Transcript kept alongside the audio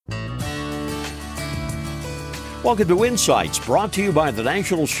Welcome to Insights, brought to you by the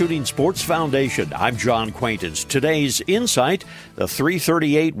National Shooting Sports Foundation. I'm John Quaintance. Today's Insight, the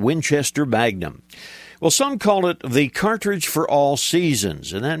 .338 Winchester Magnum. Well, some call it the cartridge for all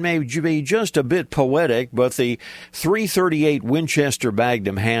seasons, and that may be just a bit poetic, but the .338 Winchester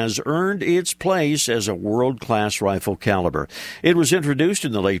Magnum has earned its place as a world-class rifle caliber. It was introduced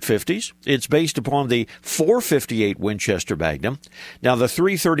in the late 50s. It's based upon the .458 Winchester Magnum. Now, the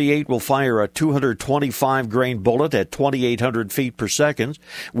 .338 will fire a 225-grain bullet at 2,800 feet per second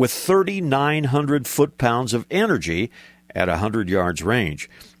with 3,900 foot-pounds of energy at 100 yards range.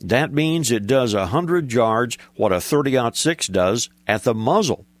 That means it does 100 yards what a .30-06 does at the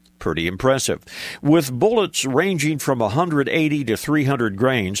muzzle. Pretty impressive. With bullets ranging from 180 to 300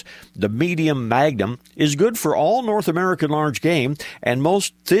 grains, the medium Magnum is good for all North American large game and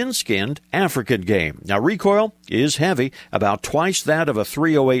most thin-skinned African game. Now, recoil is heavy, about twice that of a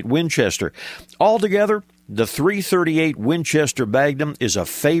 .308 Winchester. Altogether, the .338 Winchester Magnum is a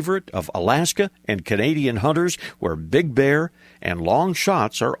favorite of Alaska and Canadian hunters where big bear and long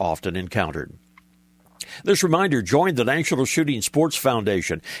shots are often encountered. This reminder joined the National Shooting Sports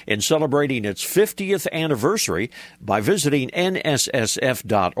Foundation in celebrating its 50th anniversary by visiting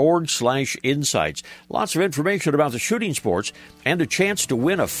nssf.org/insights. Lots of information about the shooting sports and a chance to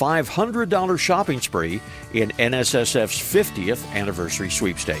win a $500 shopping spree in NSSF's 50th anniversary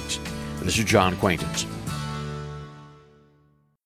sweepstakes. This is John Quaintance.